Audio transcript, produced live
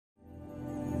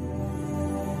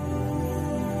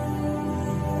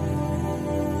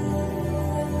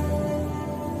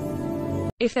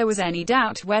If there was any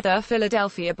doubt whether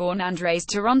Philadelphia-born and raised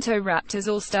Toronto Raptors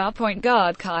all-star point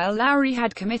guard Kyle Lowry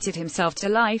had committed himself to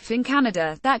life in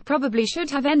Canada, that probably should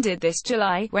have ended this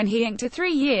July, when he inked a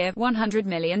 3-year, $100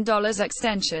 million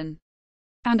extension.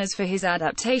 And as for his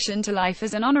adaptation to life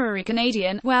as an honorary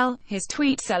Canadian, well, his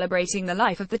tweet celebrating the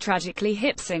life of the tragically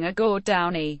hip singer Gord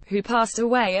Downie, who passed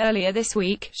away earlier this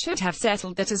week, should have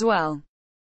settled that as well.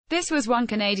 This was one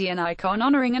Canadian icon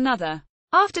honoring another.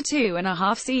 After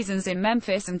 2.5 seasons in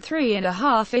Memphis and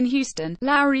 3.5 in Houston,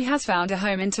 Lowry has found a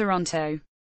home in Toronto.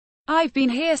 "I've been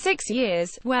here 6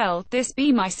 years, well, this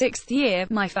be my 6th year,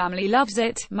 my family loves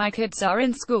it, my kids are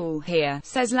in school here,"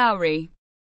 says Lowry.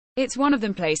 "It's one of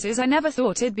them places I never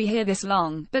thought it'd be here this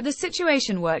long, but the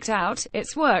situation worked out,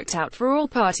 it's worked out for all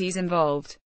parties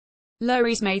involved."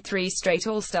 Lowry's made 3 straight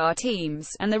All-Star teams,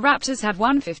 and the Raptors have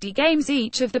won 50 games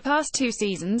each of the past 2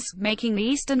 seasons, making the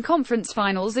Eastern Conference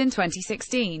Finals in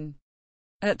 2016.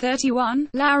 At 31,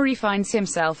 Lowry finds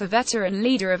himself a veteran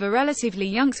leader of a relatively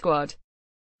young squad.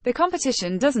 The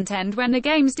competition doesn't end when the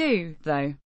games do,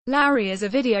 though. Lowry is a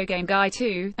video game guy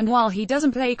too, and while he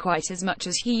doesn't play quite as much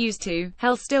as he used to,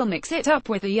 he'll still mix it up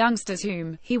with the youngsters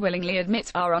whom, he willingly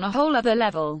admits, are on a whole other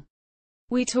level.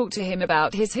 We talked to him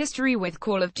about his history with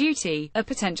Call of Duty, a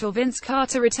potential Vince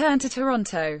Carter return to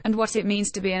Toronto, and what it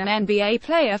means to be an NBA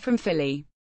player from Philly.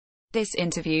 This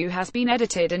interview has been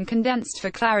edited and condensed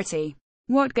for clarity.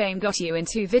 What game got you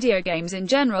into video games in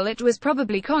general? It was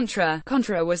probably Contra.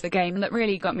 Contra was the game that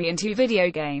really got me into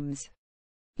video games.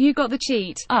 You got the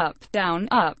cheat, up, down,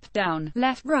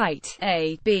 left, right,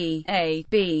 A,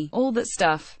 B, all that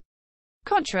stuff.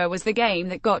 Contra was the game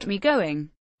that got me going.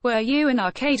 Were you an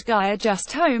arcade guy or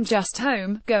just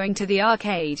home, going to the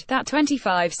arcade? That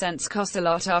 25 cents cost a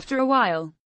lot after a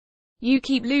while. You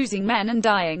keep losing men and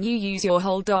dying, you use your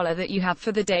whole dollar that you have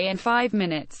for the day in 5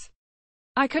 minutes.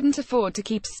 I couldn't afford to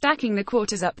keep stacking the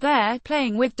quarters up there,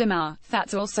 playing with Demar.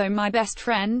 That's also my best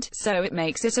friend, so it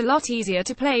makes it a lot easier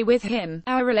to play with him.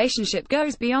 Our relationship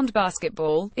goes beyond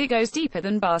basketball, it goes deeper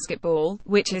than basketball,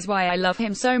 which is why I love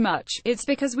him so much. It's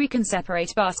because we can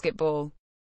separate basketball.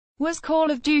 Was Call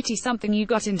of Duty something you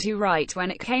got into right when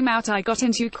it came out? I got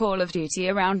into Call of Duty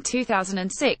around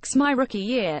 2006, my rookie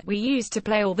year. We used to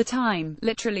play all the time,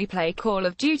 literally play Call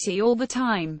of Duty all the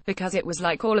time, because it was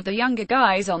like all of the younger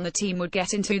guys on the team would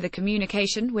get into the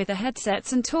communication with the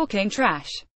headsets and talking trash.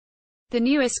 The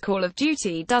newest Call of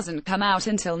Duty doesn't come out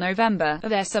until November.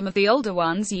 They're some of the older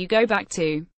ones you go back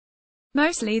to.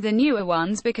 Mostly the newer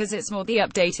ones because it's more the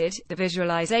updated, the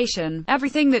visualization,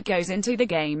 everything that goes into the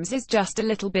games is just a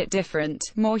little bit different,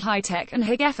 more high-tech and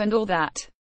high-def and all that.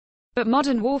 But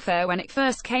Modern Warfare, when it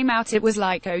first came out, it was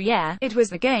like, oh yeah, it was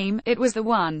the game, it was the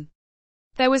one.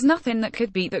 There was nothing that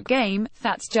could beat that game.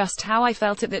 That's just how I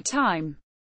felt at that time.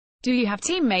 Do you have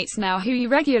teammates now who you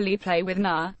regularly play with?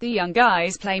 Nah, the young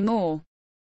guys play more.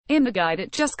 In the guide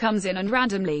it just comes in and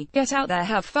randomly, get out there,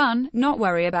 have fun, not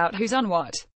worry about who's on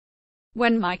what.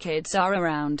 When my kids are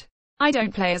around, I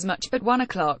don't play as much, but 1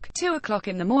 o'clock, 2 o'clock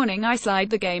in the morning I slide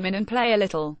the game in and play a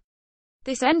little.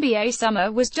 This NBA summer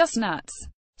was just nuts.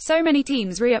 So many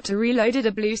teams re-upped or reloaded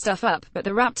or blew stuff up, but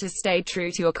the Raptors stayed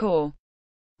true to your core.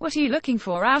 What are you looking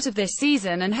for out of this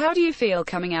season, and how do you feel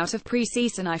coming out of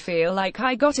preseason? I feel like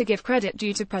I gotta give credit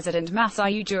due to President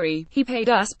Masai Ujiri. He paid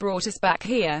us, brought us back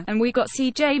here, and we got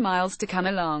CJ Miles to come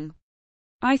along.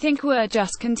 I think we're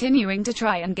just continuing to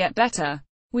try and get better.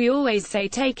 We always say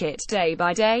take it day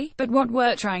by day, but what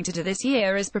we're trying to do this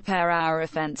year is prepare our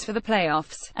offense for the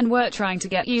playoffs, and we're trying to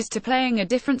get used to playing a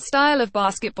different style of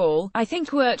basketball. I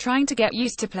think we're trying to get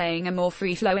used to playing a more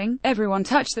free-flowing, everyone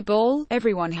touch the ball,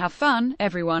 everyone have fun,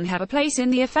 everyone have a place in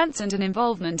the offense and an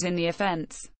involvement in the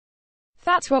offense.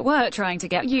 That's what we're trying to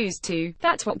get used to,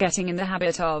 that's what getting in the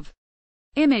habit of.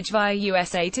 Image via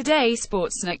USA Today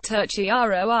Sportsnik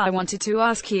Terciaro. I wanted to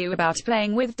ask you about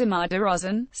playing with DeMar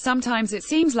DeRozan. Sometimes it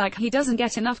seems like he doesn't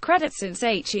get enough credit since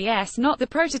he's not the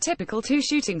prototypical 2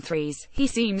 shooting threes. He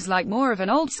seems like more of an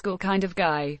old school kind of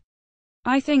guy.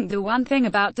 I think the one thing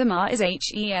about DeMar is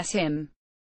him.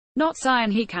 Not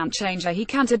saying he can't change or he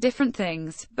can't do different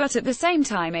things, but at the same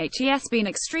time he's been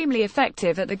extremely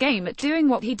effective at the game at doing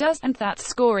what he does, and that's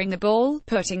scoring the ball,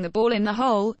 putting the ball in the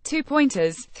hole,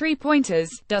 2-pointers, 3-pointers,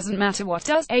 doesn't matter what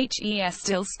does, he's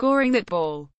still scoring that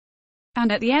ball.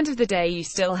 And at the end of the day you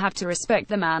still have to respect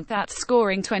the man that's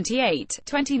scoring 28,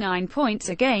 29 points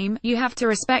a game, you have to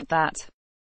respect that.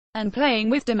 And playing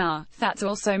with DeMar, that's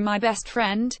also my best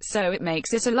friend, so it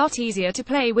makes it a lot easier to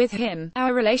play with him.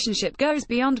 Our relationship goes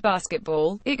beyond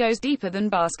basketball, it goes deeper than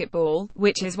basketball,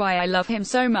 which is why I love him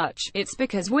so much. It's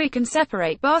because we can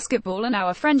separate basketball and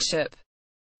our friendship.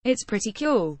 It's pretty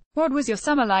cool. What was your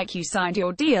summer like? You signed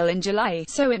your deal in July,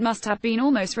 so it must have been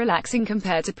almost relaxing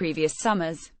compared to previous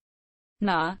summers.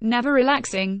 Nah, never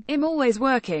relaxing. I'm always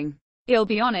working. I'll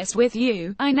be honest with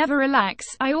you, I never relax,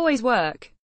 I always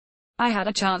work. I had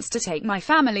a chance to take my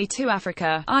family to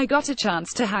Africa. I got a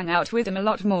chance to hang out with them a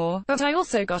lot more, but I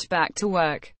also got back to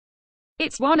work.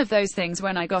 It's one of those things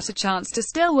when I got a chance to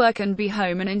still work and be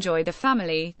home and enjoy the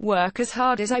family, work as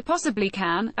hard as I possibly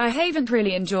can. I haven't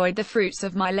really enjoyed the fruits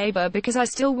of my labor because I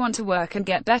still want to work and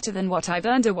get better than what I've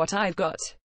earned or what I've got.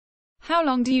 How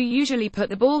long do you usually put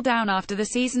the ball down after the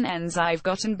season ends? I've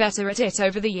gotten better at it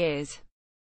over the years.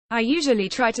 I usually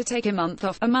try to take a month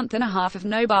off, a month and a half of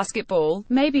no basketball,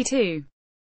 maybe 2.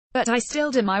 But I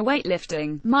still do my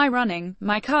weightlifting, my running,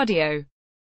 my cardio.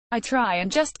 I try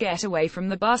and just get away from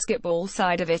the basketball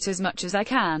side of it as much as I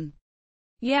can.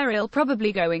 Yeah, I'll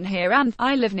probably go in here, and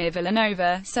I live near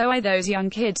Villanova, so those young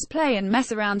kids play and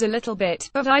mess around a little bit,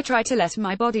 but I try to let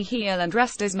my body heal and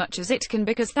rest as much as it can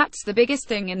because that's the biggest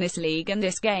thing in this league and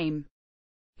this game.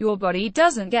 Your body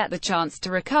doesn't get the chance to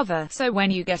recover, so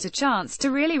when you get a chance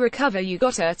to really recover you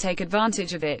gotta take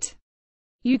advantage of it.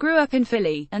 You grew up in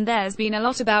Philly, and there's been a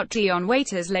lot about Dion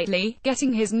Waiters lately,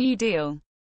 getting his new deal.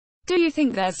 Do you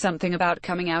think there's something about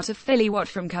coming out of Philly? What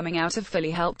from coming out of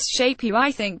Philly helped shape you?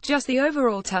 I think just the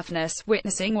overall toughness,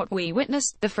 witnessing what we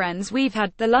witnessed, the friends we've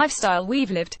had, the lifestyle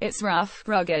we've lived. It's rough,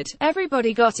 rugged.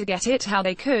 Everybody got to get it how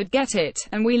they could get it,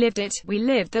 and we lived it. We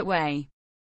lived that way.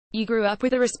 You grew up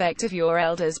with the respect of your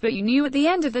elders, but you knew at the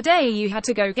end of the day you had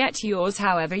to go get yours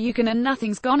however you can, and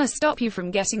nothing's gonna stop you from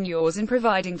getting yours and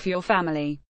providing for your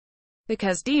family.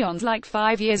 Because Dion's like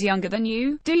 5 years younger than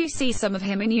you, do you see some of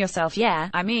him in yourself? Yeah,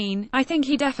 I mean, I think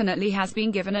he definitely has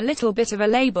been given a little bit of a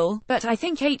label, but I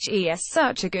think he's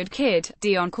such a good kid.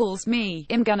 Dion calls me,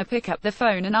 I'm gonna pick up the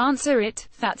phone and answer it.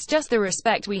 That's just the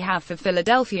respect we have for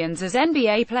Philadelphians as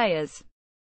NBA players.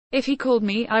 If he called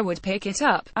me, I would pick it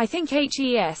up. I think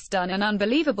he's done an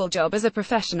unbelievable job as a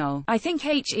professional. I think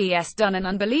he's done an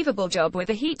unbelievable job with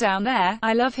the Heat down there.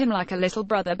 I love him like a little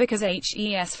brother because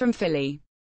he's from Philly.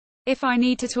 If I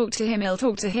need to talk to him, I'll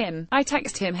talk to him. I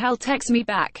text him, he'll text me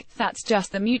back. That's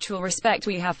just the mutual respect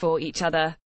we have for each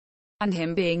other. And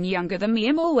him being younger than me,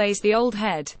 I'm always the old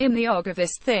head. I'm the og of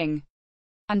this thing.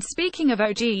 And speaking of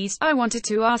OGs, I wanted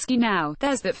to ask you now,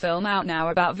 there's that film out now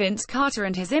about Vince Carter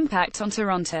and his impact on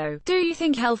Toronto. Do you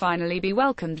think he'll finally be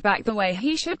welcomed back the way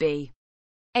he should be?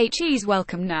 He's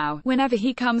welcome now. Whenever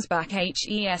he comes back,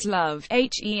 he's loved,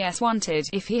 he's wanted.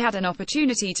 If he had an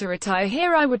opportunity to retire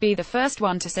here, I would be the first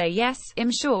one to say yes.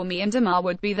 I'm sure me and Demar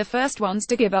would be the first ones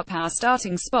to give up our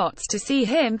starting spots to see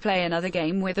him play another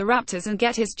game with the Raptors and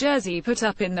get his jersey put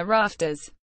up in the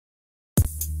rafters.